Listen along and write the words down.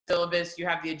syllabus, you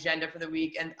have the agenda for the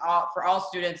week, and for all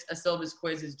students, a syllabus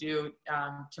quiz is due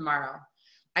tomorrow.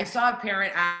 I saw a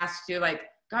parent ask too, like,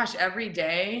 gosh, every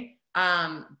day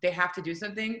they have to do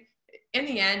something. In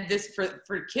the end, this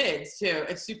for kids too,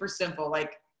 it's super simple.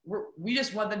 Like we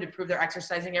just want them to prove they're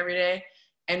exercising every day.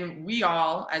 And we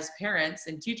all, as parents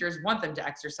and teachers, want them to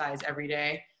exercise every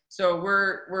day. So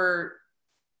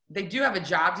they do have a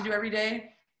job to do every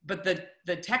day, but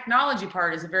the technology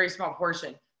part is a very small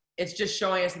portion. It's just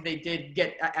showing us that they did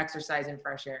get exercise and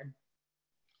fresh air.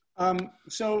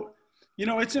 So, you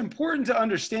know, it's important to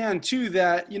understand too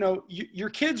that, you know, your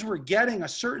kids were getting a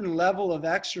certain level of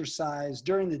exercise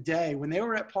during the day when they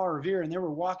were at Paul Revere and they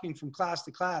were walking from class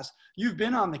to class. You've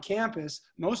been on the campus,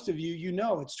 most of you, you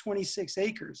know, it's 26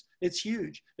 acres. It's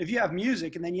huge. If you have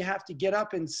music and then you have to get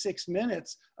up in 6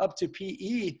 minutes up to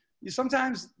PE,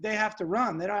 sometimes they have to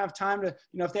run. They don't have time to,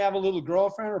 you know, if they have a little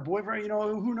girlfriend or boyfriend, you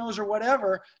know, who knows or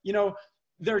whatever, you know,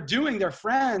 they're doing their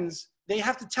friends. They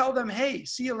have to tell them, hey,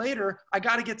 see you later. I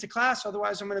got to get to class.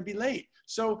 Otherwise, I'm going to be late.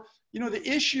 So, you know, the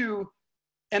issue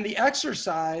and the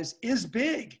exercise is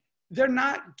big. They're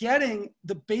not getting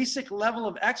the basic level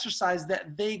of exercise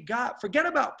that they got. Forget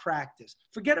about practice.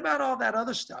 Forget about all that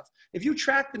other stuff. If you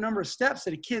track the number of steps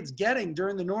that a kid's getting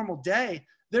during the normal day,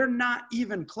 they're not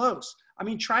even close. I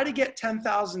mean, try to get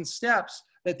 10,000 steps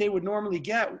that they would normally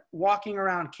get walking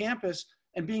around campus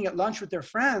and being at lunch with their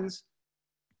friends.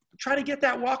 Try to get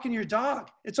that walking your dog.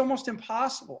 It's almost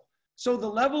impossible. So the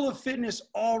level of fitness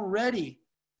already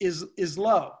is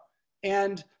low.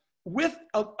 And with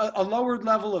a lowered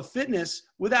level of fitness,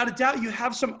 without a doubt, you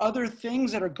have some other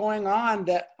things that are going on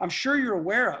that I'm sure you're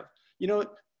aware of. You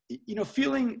know,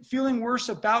 feeling worse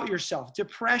about yourself,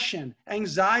 depression,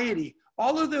 anxiety,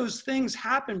 all of those things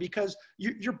happen because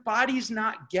your body's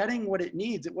not getting what it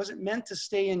needs. It wasn't meant to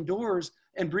stay indoors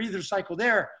and breathe recycled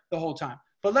air the whole time.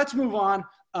 But let's move on.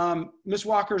 Ms.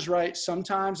 Walker's right.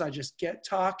 Sometimes I just get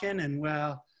talking and,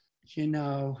 well, you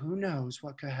know, who knows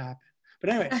what could happen. But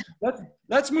anyway,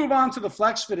 let's move on to the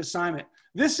Flex Fit assignment.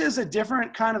 This is a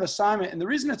different kind of assignment. And the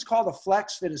reason it's called a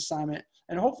Flex Fit assignment,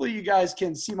 and hopefully you guys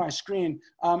can see my screen.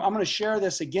 I'm going to share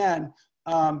this again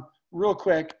real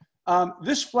quick.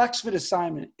 This Flex Fit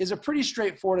assignment is a pretty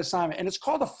straightforward assignment. And it's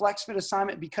called a Flex Fit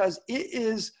assignment because it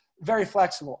is very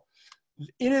flexible.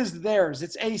 It is theirs.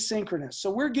 It's asynchronous. So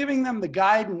we're giving them the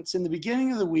guidance in the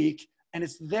beginning of the week, and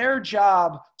it's their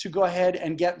job to go ahead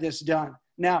and get this done.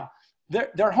 Now,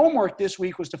 their homework this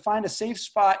week was to find a safe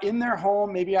spot in their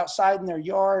home, maybe outside in their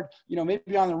yard, you know,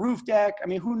 maybe on the roof deck. I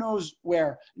mean, who knows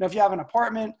where? You know, if you have an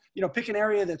apartment, you know, pick an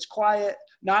area that's quiet,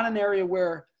 not an area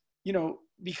where, you know,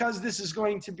 because this is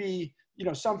going to be, you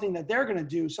know, something that they're going to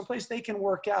do, someplace they can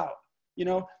work out, you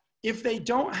know. If they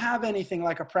don't have anything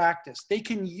like a practice, they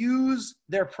can use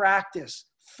their practice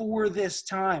for this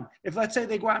time. If let's say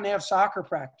they go out and they have soccer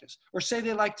practice, or say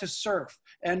they like to surf,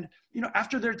 and you know,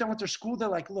 after they're done with their school, they're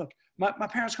like, look, my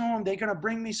parents come home, they're gonna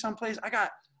bring me someplace. I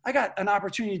got an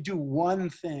opportunity to do one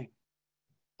thing.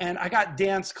 And I got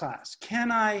dance class.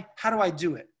 How do I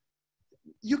do it?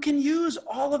 You can use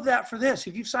all of that for this.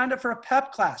 If you've signed up for a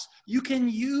pep class, you can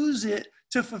use it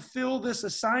to fulfill this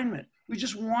assignment. We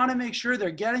just want to make sure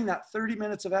they're getting that 30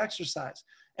 minutes of exercise.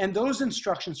 And those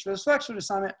instructions for this Flex Fit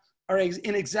assignment are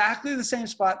in exactly the same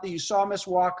spot that you saw Ms.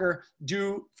 Walker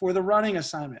do for the running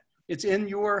assignment. It's in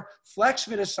your Flex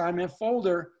Fit assignment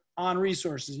folder on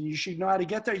resources. And you should know how to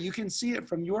get there. You can see it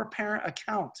from your parent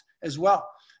account as well.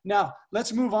 Now,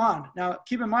 let's move on. Now,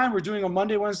 keep in mind, we're doing a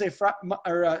Monday, Wednesday,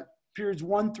 periods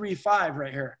 1, 3, 5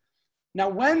 right here. Now,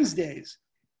 Wednesdays,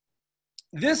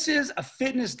 this is a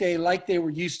fitness day like they were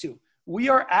used to. We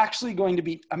are actually going to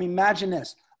be, I mean, imagine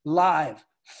this, live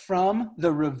from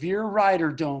the Revere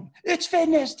Rider Dome. It's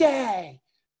fitness day.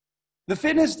 The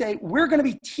fitness day, we're going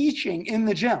to be teaching in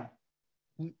the gym.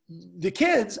 The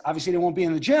kids, obviously they won't be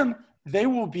in the gym. They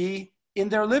will be in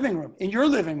their living room, in your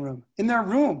living room, in their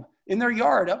room, in their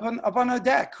yard, up on a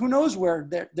deck. Who knows where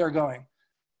they're going.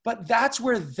 But that's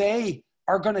where they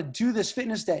are going to do this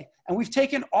fitness day. And we've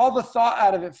taken all the thought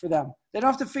out of it for them. They don't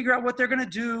have to figure out what they're going to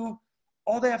do.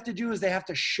 All they have to do is they have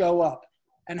to show up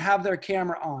and have their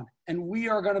camera on. And we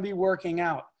are going to be working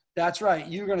out. That's right.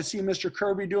 You're going to see Mr.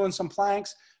 Kirby doing some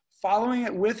planks, following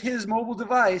it with his mobile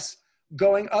device,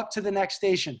 going up to the next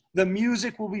station. The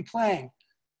music will be playing.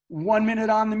 1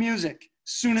 minute on the music.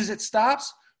 As soon as it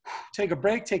stops, take a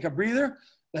break, take a breather.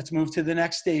 Let's move to the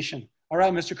next station. All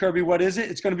right, Mr. Kirby, what is it?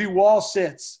 It's going to be wall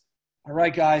sits. All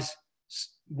right, guys,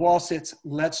 wall sits.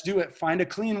 Let's do it. Find a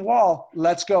clean wall.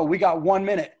 Let's go. We got 1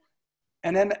 minute.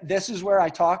 And then this is where I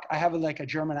talk. I have like a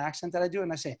German accent that I do.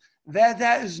 And I say, where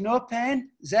there is no pain,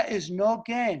 there is no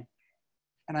gain.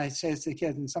 And I say this to the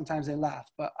kids, and sometimes they laugh,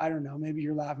 but I don't know, maybe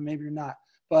you're laughing, maybe you're not.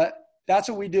 But that's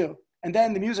what we do. And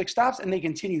then the music stops and they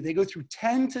continue. They go through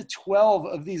 10 to 12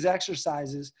 of these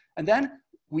exercises. And then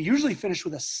we usually finish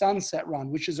with a sunset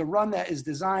run, which is a run that is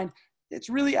designed, it's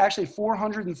really actually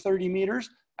 430 meters.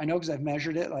 I know because I've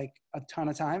measured it like a ton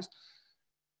of times,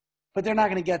 but they're not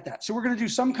going to get that. So we're going to do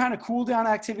some kind of cool down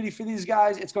activity for these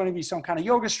guys. It's going to be some kind of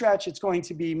yoga stretch. It's going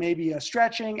to be maybe a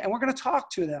stretching, and we're going to talk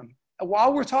to them. And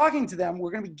while we're talking to them, we're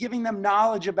going to be giving them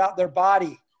knowledge about their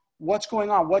body. What's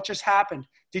going on? What just happened?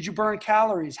 Did you burn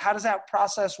calories? How does that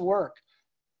process work?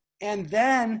 And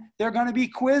then they're going to be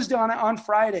quizzed on it on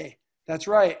Friday. That's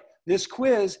right. This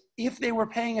quiz, if they were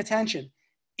paying attention,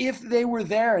 if they were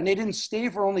there and they didn't stay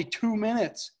for only 2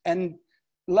 minutes and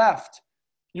left,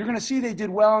 you're going to see they did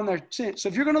well on their, so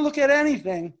if you're going to look at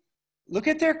anything, look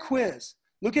at their quiz.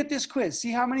 Look at this quiz.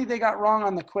 See how many they got wrong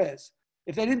on the quiz.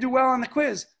 If they didn't do well on the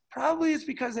quiz, probably it's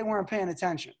because they weren't paying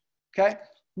attention. Okay.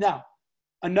 Now,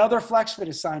 another FlexFit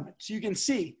assignment. So you can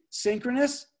see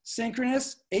synchronous,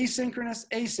 synchronous, asynchronous,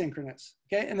 asynchronous.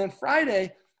 Okay. And then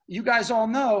Friday, you guys all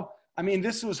know, I mean,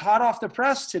 this was hot off the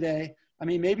press today. I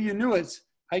mean, maybe you knew it.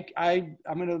 I'm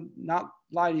going to not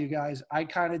lie to you guys. I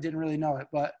kind of didn't really know it,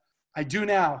 but I do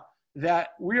now that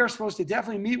we are supposed to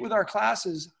definitely meet with our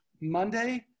classes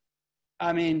Monday.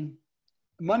 I mean,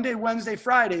 Monday, Wednesday,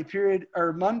 Friday period,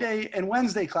 or Monday and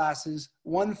Wednesday classes,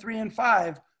 1, 3, and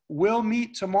 5 will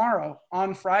meet tomorrow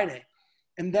on Friday.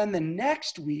 And then the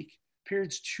next week,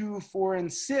 periods 2, 4,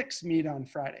 and 6 meet on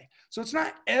Friday. So it's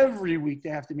not every week they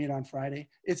have to meet on Friday.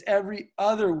 It's every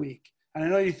other week. And I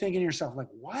know you're thinking to yourself, like,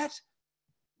 what?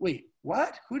 Wait,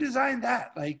 what? Who designed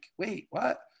that? Like, wait,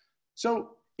 what?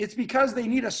 So it's because they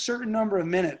need a certain number of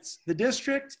minutes. The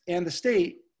district and the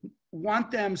state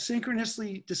want them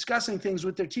synchronously discussing things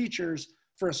with their teachers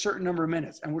for a certain number of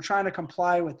minutes. And we're trying to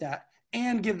comply with that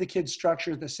and give the kids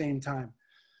structure at the same time.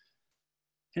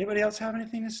 Anybody else have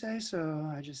anything to say? So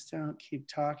I just don't keep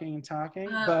talking and talking.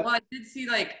 But well, I did see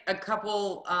like a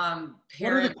couple parents.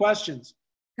 What are the questions?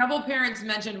 A couple parents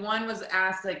mentioned, one was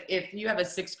asked, like, if you have a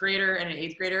 6th grader and an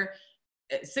 8th grader,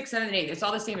 6, 7, and 8, it's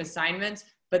all the same assignments,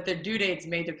 but the due dates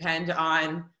may depend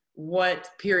on what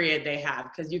period they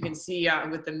have. Because you can see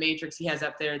with the matrix he has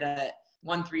up there that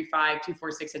 1, 3, 5, 2,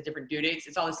 4, 6 have different due dates.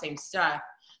 It's all the same stuff.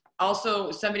 Also,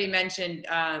 somebody mentioned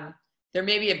there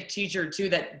may be a teacher too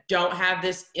that don't have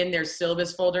this in their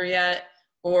syllabus folder yet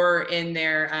or in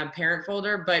their parent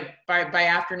folder, but by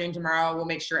afternoon tomorrow, we'll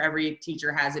make sure every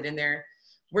teacher has it in there.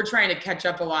 We're trying to catch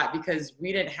up a lot because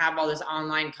we didn't have all this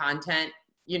online content,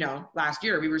 you know, last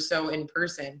year. We were so in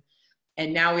person.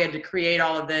 And now we had to create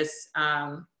all of this,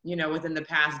 you know, within the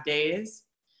past days.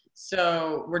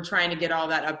 So we're trying to get all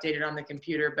that updated on the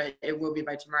computer, but it will be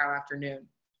by tomorrow afternoon.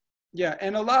 Yeah.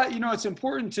 And a lot, you know, it's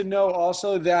important to know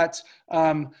also that,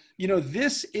 you know,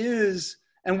 this is,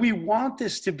 and we want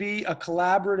this to be a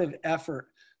collaborative effort.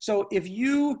 So if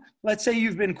you, let's say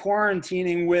you've been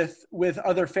quarantining with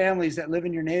other families that live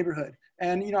in your neighborhood.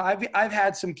 And, you know, I've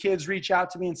had some kids reach out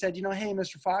to me and said, you know, hey,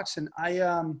 Mr. Foxon,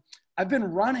 I've been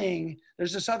running.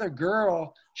 There's this other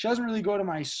girl. She doesn't really go to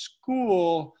my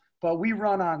school, but we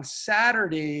run on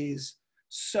Saturdays.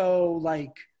 So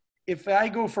like, if I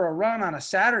go for a run on a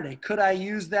Saturday, could I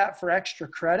use that for extra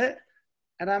credit?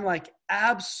 And I'm like,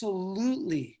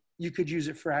 absolutely, you could use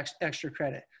it for extra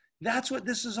credit. That's what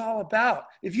this is all about.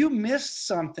 If you missed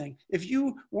something, if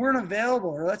you weren't available,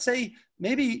 or let's say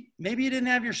maybe you didn't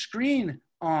have your screen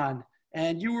on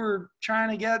and you were trying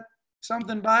to get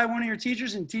something by one of your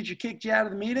teachers and teacher kicked you out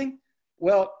of the meeting,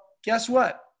 well, guess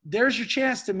what? There's your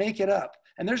chance to make it up.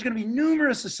 And there's going to be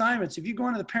numerous assignments. If you go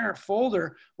into the parent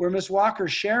folder where Ms.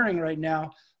 Walker's sharing right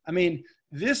now, I mean,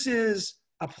 this is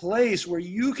a place where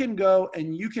you can go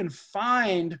and you can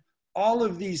find all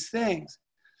of these things.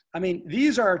 I mean,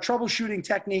 these are troubleshooting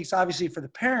techniques, obviously, for the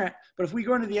parent. But if we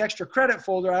go into the extra credit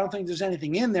folder, I don't think there's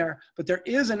anything in there. But there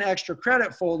is an extra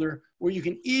credit folder where you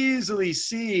can easily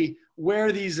see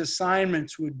where these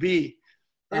assignments would be.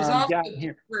 There's also,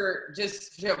 here. for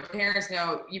just so parents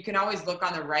know, you can always look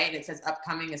on the right and it says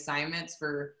upcoming assignments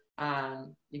for,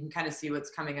 you can kind of see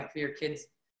what's coming up for your kids.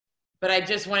 But I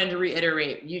just wanted to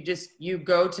reiterate, you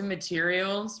go to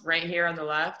materials right here on the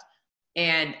left,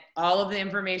 and all of the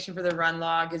information for the run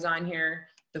log is on here.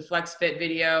 The FlexFit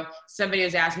video. Somebody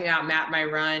was asking about Map My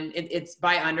Run. It's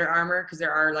by Under Armour because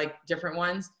there are like different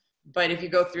ones. But if you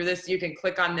go through this, you can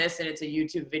click on this and it's a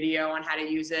YouTube video on how to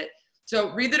use it.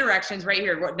 So read the directions right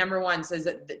here. What number 1 says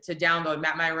that to download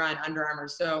Map My Run, Under Armour.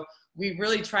 So we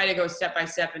really try to go step by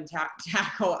step and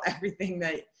tackle everything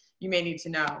that you may need to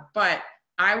know. But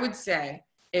I would say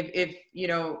if you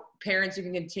know, parents, you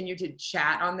can continue to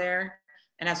chat on there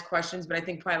and ask questions, but I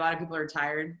think probably a lot of people are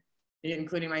tired,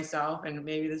 including myself and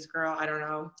maybe this girl, I don't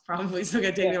know, probably still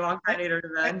gonna take me a long time to get her to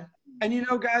bed. And you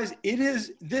know, guys, these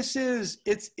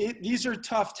are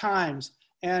tough times.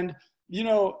 And, you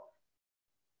know,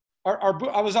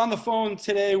 I was on the phone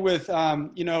today with,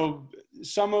 you know,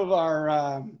 some of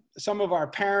our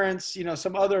parents, you know,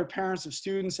 some other parents of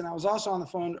students. And I was also on the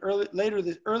phone earlier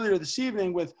this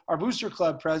evening with our booster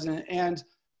club president. And,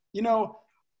 you know,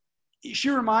 she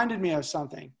reminded me of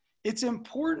something. It's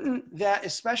important that,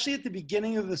 especially at the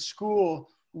beginning of the school,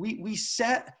 we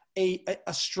set a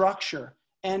structure.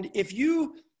 And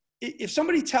if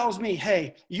somebody tells me,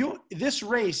 hey, this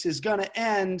race is going to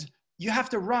end, you have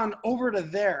to run over to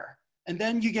there, and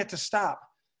then you get to stop.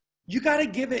 You got to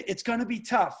give it. It's going to be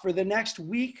tough for the next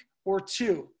week or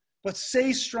two, but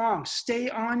stay strong. Stay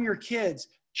on your kids.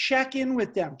 Check in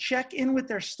with them. Check in with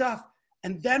their stuff.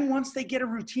 And then once they get a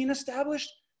routine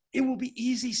established, it will be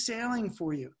easy sailing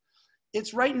for you.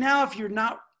 It's right now, if you're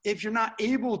not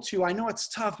able to, I know it's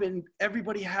tough and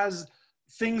everybody has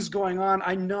things going on.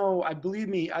 I know, believe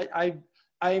me,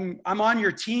 I'm on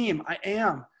your team. I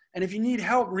am. And if you need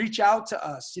help, reach out to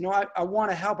us. You know, I want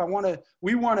to help.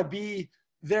 We want to be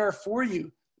there for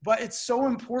you. But it's so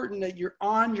important that you're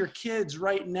on your kids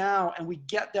right now and we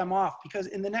get them off, because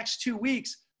in the next 2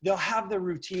 weeks, they'll have their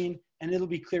routine and it'll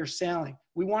be clear sailing.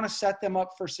 We want to set them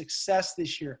up for success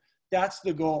this year. That's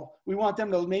the goal. We want them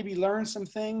to maybe learn some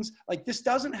things. Like, this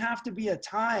doesn't have to be a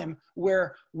time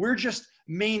where we're just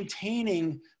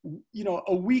maintaining, you know,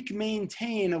 a weak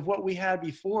maintain of what we had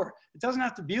before. It doesn't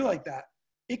have to be like that.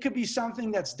 It could be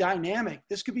something that's dynamic.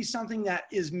 This could be something that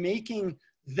is making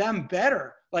them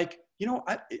better. Like, you know,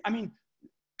 I mean,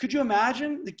 could you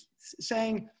imagine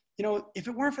saying, you know, if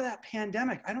it weren't for that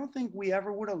pandemic, I don't think we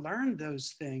ever would have learned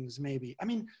those things maybe. I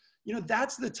mean, you know,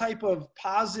 that's the type of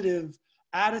positive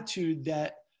attitude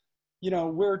that, you know,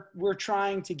 we're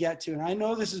trying to get to. And I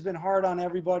know this has been hard on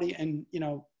everybody, and, you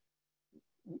know,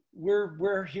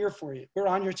 we're here for you. We're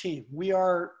on your team. We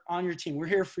are on your team. We're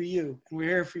here for you, and we're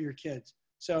here for your kids.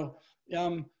 So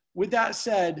with that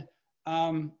said,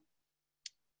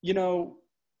 you know,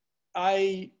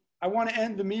 I want to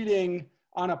end the meeting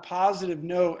on a positive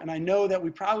note. And I know that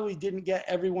we probably didn't get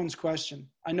everyone's question.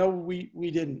 I know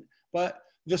we didn't, but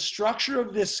the structure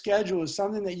of this schedule is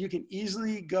something that you can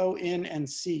easily go in and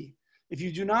see. If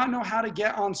you do not know how to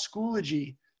get on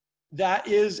Schoology, that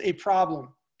is a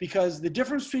problem, because the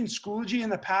difference between Schoology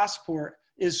and the Passport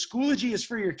is Schoology is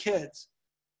for your kids.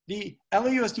 The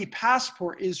LAUSD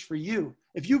Passport is for you.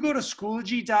 If you go to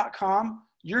Schoology.com,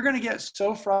 you're going to get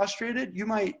so frustrated, you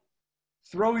might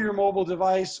throw your mobile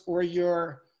device or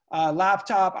your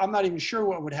laptop. I'm not even sure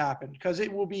what would happen, because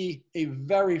it will be a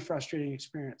very frustrating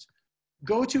experience.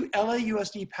 Go to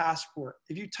LAUSD Passport.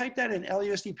 If you type that in,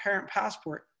 LAUSD Parent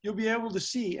Passport, you'll be able to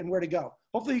see and where to go.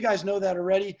 Hopefully you guys know that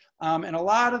already. And a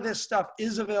lot of this stuff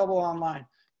is available online.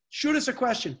 Shoot us a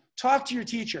question. Talk to your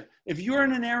teacher. If you're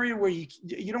in an area where you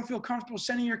don't feel comfortable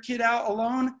sending your kid out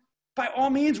alone, by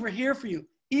all means, we're here for you.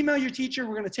 Email your teacher.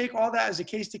 We're going to take all that as a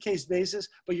case-to-case basis,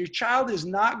 but your child is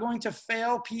not going to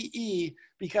fail PE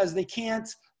because they can't,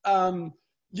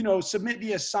 you know, submit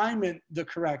the assignment the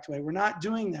correct way. We're not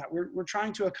doing that. We're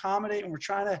trying to accommodate, and we're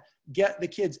trying to get the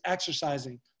kids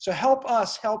exercising. So help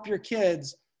us help your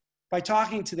kids by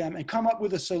talking to them and come up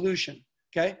with a solution.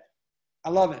 Okay. I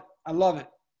love it. I love it.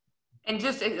 And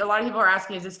just, a lot of people are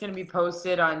asking, is this going to be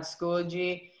posted on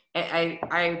Schoology?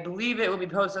 I believe it will be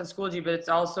posted on Schoology, but it's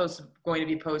also going to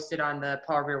be posted on the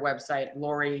Paul Revere website.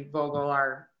 Lori Vogel,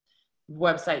 our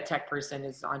website tech person,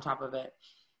 is on top of it.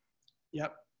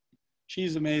 Yep.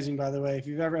 She's amazing, by the way. If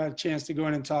you've ever had a chance to go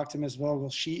in and talk to Miss Vogel,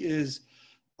 she is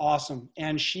awesome.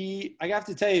 And I have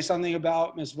to tell you something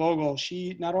about Miss Vogel.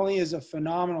 She not only is a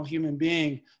phenomenal human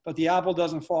being, but the apple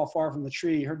doesn't fall far from the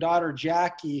tree. Her daughter,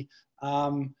 Jackie,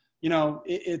 you know,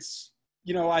 it's,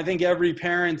 you know, I think every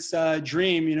parent's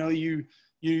dream, you know, you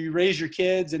raise your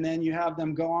kids and then you have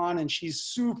them go on, and she's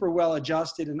super well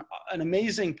adjusted and an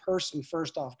amazing person,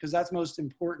 first off, because that's most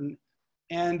important.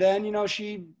 And then, you know,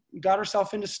 she got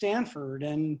herself into Stanford,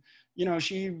 and, you know,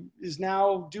 she is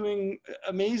now doing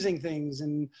amazing things,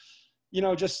 and, you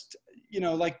know, just, you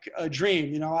know, like a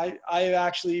dream. You know, I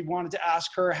actually wanted to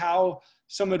ask her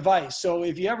some advice. So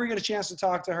if you ever get a chance to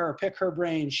talk to her, pick her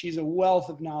brain. She's a wealth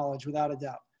of knowledge, without a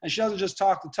doubt. And she doesn't just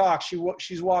talk the talk,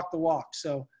 she's walked the walk.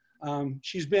 So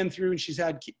she's been through, and she's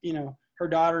had, you know, her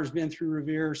daughter's been through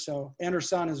Revere, so, and her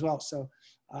son as well. So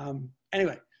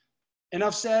anyway,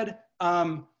 enough said.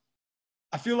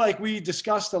 I feel like we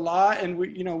discussed a lot, and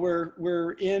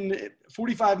we're in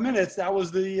 45 minutes. That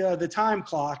was the time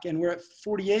clock, and we're at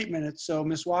 48 minutes. So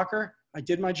Ms. Walker, I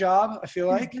did my job, I feel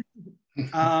like.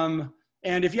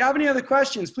 And if you have any other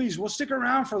questions, please, we'll stick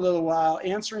around for a little while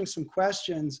answering some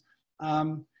questions.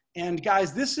 And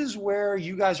guys, this is where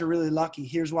you guys are really lucky.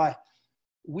 Here's why.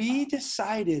 We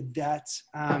decided that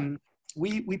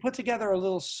we put together a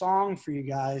little song for you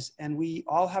guys, and we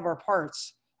all have our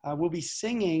parts. We'll be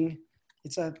singing.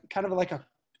 It's a kind of like a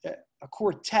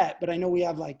quartet, but I know we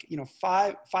have like, you know,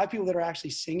 five people that are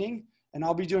actually singing, and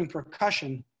I'll be doing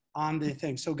percussion on the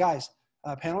thing. So guys,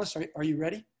 panelists, are you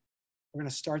ready? We're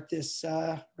gonna start this.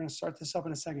 We're gonna start this up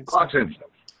in a second. Awesome.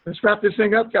 Let's wrap this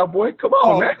thing up, cowboy. Come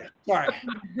on, man. Sorry.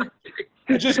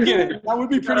 Just kidding. That would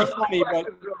be pretty funny, but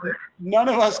none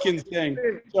of us can sing.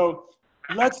 So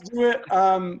let's do it.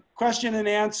 Question and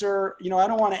answer. You know, I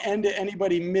don't want to end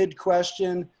anybody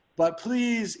mid-question, but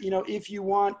please, you know, if you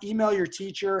want, email your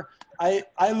teacher.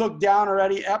 I looked down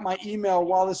already at my email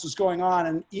while this was going on,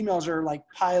 and emails are like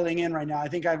piling in right now. I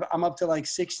think I'm up to like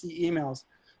 60 emails.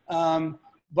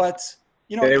 But,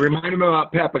 you know. Hey, remind him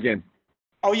about PEP again.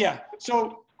 Oh, yeah.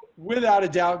 So without a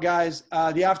doubt, guys,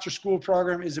 the after-school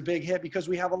program is a big hit because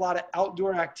we have a lot of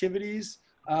outdoor activities.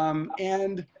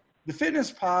 And the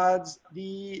fitness pods,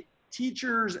 the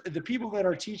teachers, the people that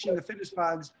are teaching the fitness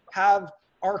pods have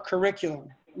our curriculum.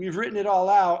 We've written it all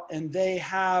out, and they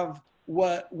have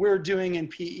what we're doing in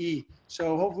PE.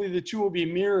 So hopefully the two will be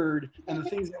mirrored, and the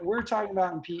things that we're talking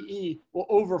about in PE will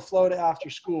overflow to after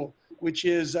school, which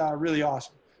is really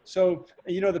awesome. So,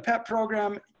 you know, the PEP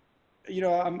program, you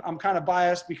know, I'm kind of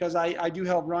biased because I do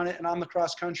help run it, and I'm the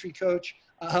cross country coach.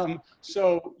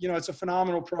 So, you know, it's a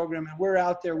phenomenal program, and we're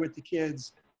out there with the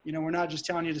kids. You know, we're not just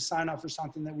telling you to sign up for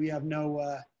something that we have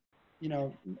no, you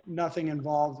know, nothing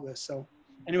involved with. So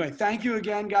anyway, thank you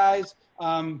again, guys.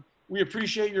 We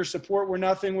appreciate your support. We're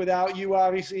nothing without you,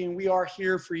 obviously, and we are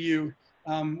here for you.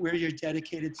 We're your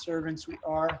dedicated servants. We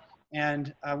are,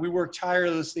 and we work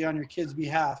tirelessly on your kids'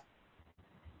 behalf.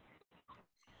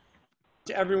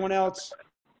 To everyone else,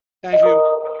 thank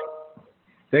you.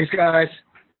 Thanks, guys.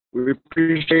 We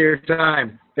appreciate your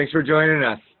time. Thanks for joining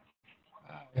us.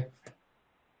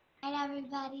 Bye,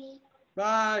 everybody.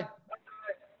 Bye.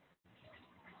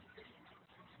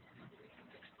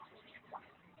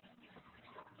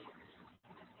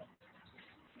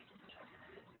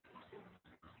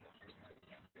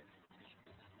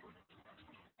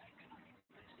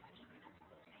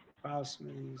 Wow, some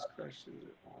of these questions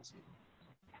are awesome.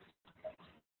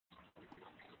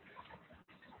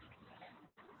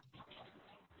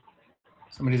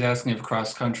 Somebody's asking if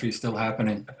cross country is still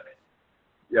happening.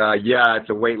 Yeah, it's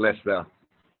a wait list though.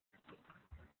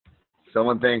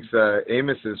 Someone thinks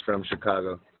Amos is from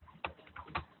Chicago.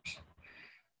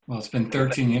 Well, it's been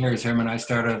 13 years. Him and I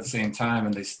started at the same time,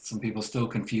 and some people still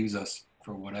confuse us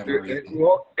for whatever reason.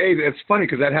 Well, hey, it's funny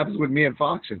because that happens with me and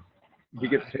Foxen. He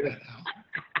gets pissed.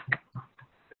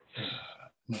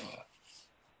 No.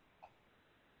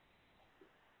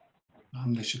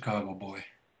 I'm the Chicago boy.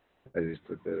 I just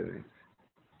put that in.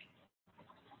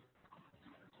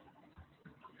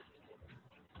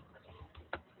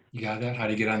 You got that? How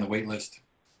do you get on the wait list?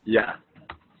 Yeah.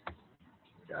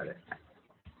 Got it.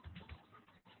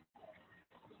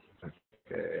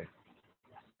 Okay.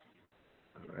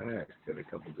 All right. Got a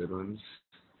couple good ones.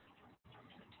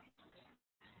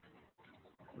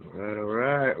 All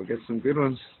right. We'll get some good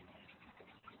ones.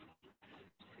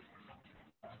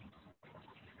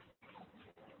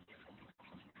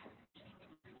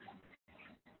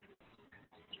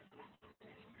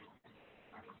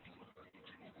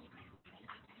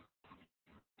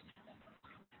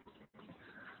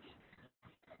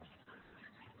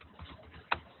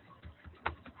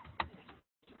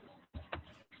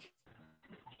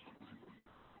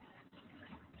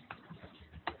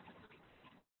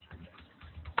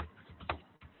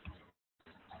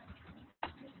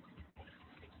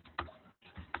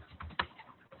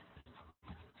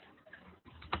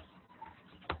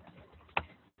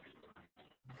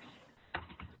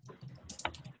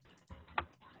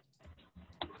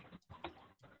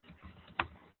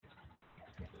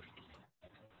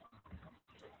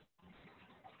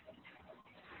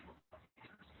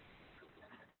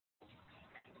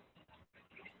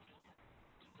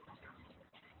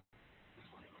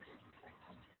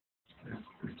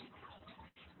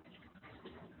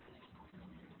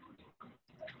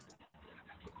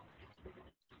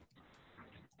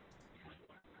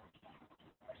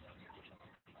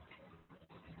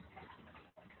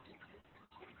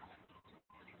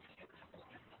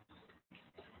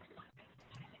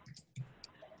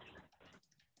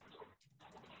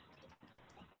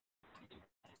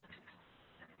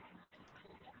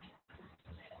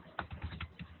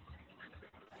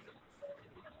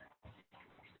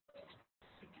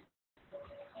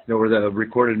 You know where the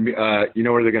recorded, you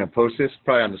know where they're going to post this?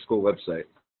 Probably on the school website.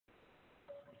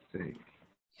 I think.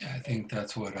 Yeah, I think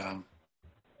that's what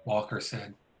Walker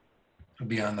said. It'll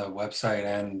be on the website,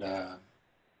 and I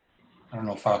don't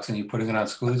know, Fox, and you putting it on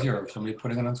Schoology or somebody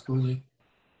putting it on Schoology?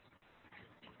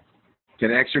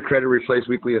 Can extra credit replace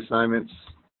weekly assignments?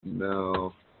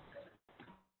 No.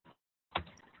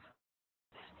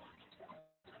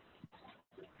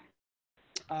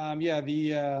 Yeah,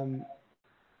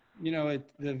 you know,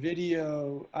 the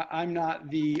video, I'm not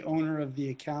the owner of the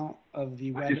account of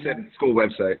the I just webinar. said school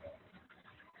website.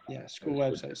 Yeah, school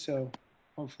website. So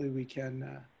hopefully we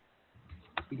can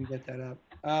get that up.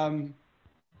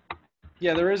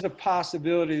 Yeah, there is a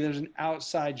possibility there's an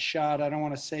outside shot. I don't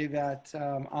want to say that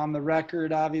on the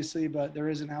record, obviously, but there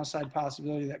is an outside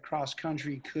possibility that cross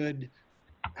country could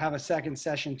have a second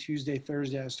session Tuesday,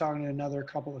 Thursday. I was talking to another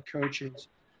couple of coaches.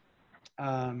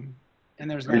 And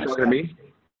there's Are you talking to me?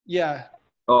 Yeah.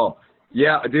 Oh,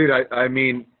 yeah, dude. I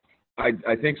mean,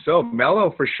 I think so.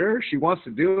 Mello, for sure. She wants to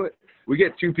do it. We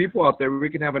get 2 people out there. We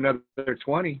can have another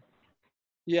 20.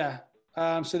 Yeah.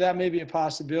 So that may be a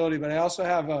possibility, but I also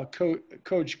have a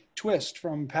Coach Twist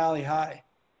from Pally High.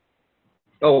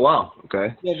 Oh, wow.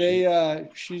 Okay. Yeah,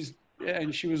 she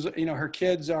was, you know, her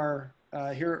kids are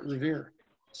here at Revere.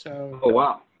 So, Oh,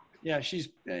 wow. yeah, she's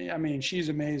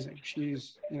amazing.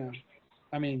 She's, you know,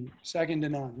 I mean, second to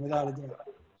none, without a doubt.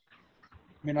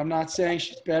 I mean, I'm not saying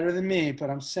she's better than me, but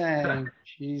I'm saying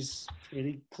she's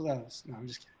pretty close. No, I'm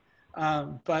just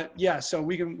kidding. But yeah, so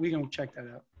we can check that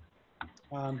out.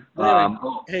 But anyway,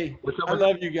 hey, I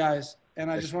love you guys, and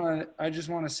I just want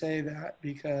to say that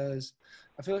because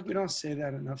I feel like we don't say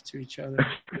that enough to each other.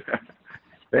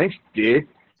 Thanks, dude.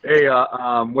 Hey,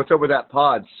 what's up with that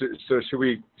pod? So should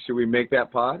we make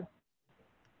that pod?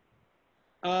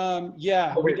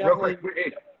 Yeah. Oh, wait, real quick.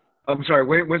 Wait, I'm sorry.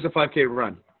 When's the 5K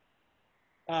run?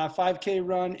 5K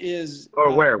run is.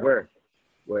 Or where?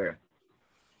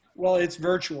 Well, it's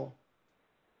virtual.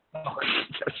 Oh,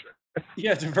 that's right.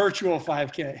 Yeah, it's a virtual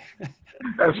 5K.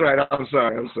 That's right. I'm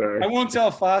sorry. I won't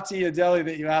tell Fatih Adeli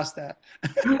that you asked that.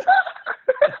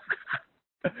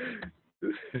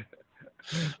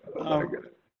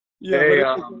 Yeah. Hey,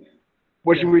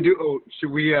 what should we do? Oh,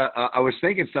 should we? I was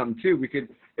thinking something too. We could,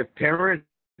 if parents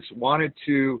wanted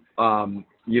to,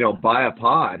 you know, buy a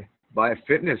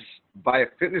fitness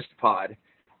pod,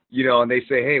 you know, and they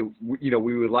say, hey, you know,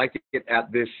 we would like it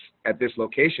at this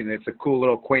location. It's a cool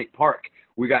little quaint park.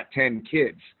 We got 10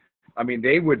 kids. I mean,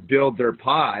 they would build their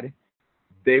pod.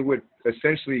 They would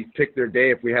essentially pick their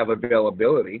day if we have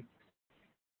availability.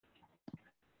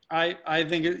 I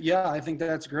think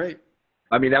that's great.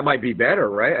 I mean, that might be better,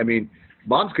 right? I mean,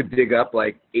 moms could dig up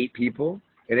like 8 people,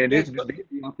 and then they'd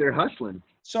be out there hustling.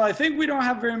 So I think we don't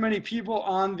have very many people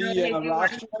on the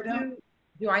roster right now.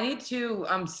 Do I need to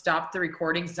stop the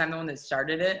recording since I'm the one that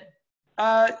started it?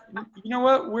 You know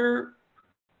what?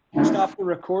 Stop the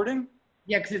recording.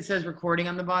 Yeah, because it says recording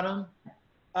on the bottom.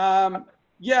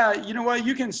 Yeah, you know what?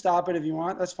 You can stop it if you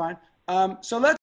want. That's fine. So let's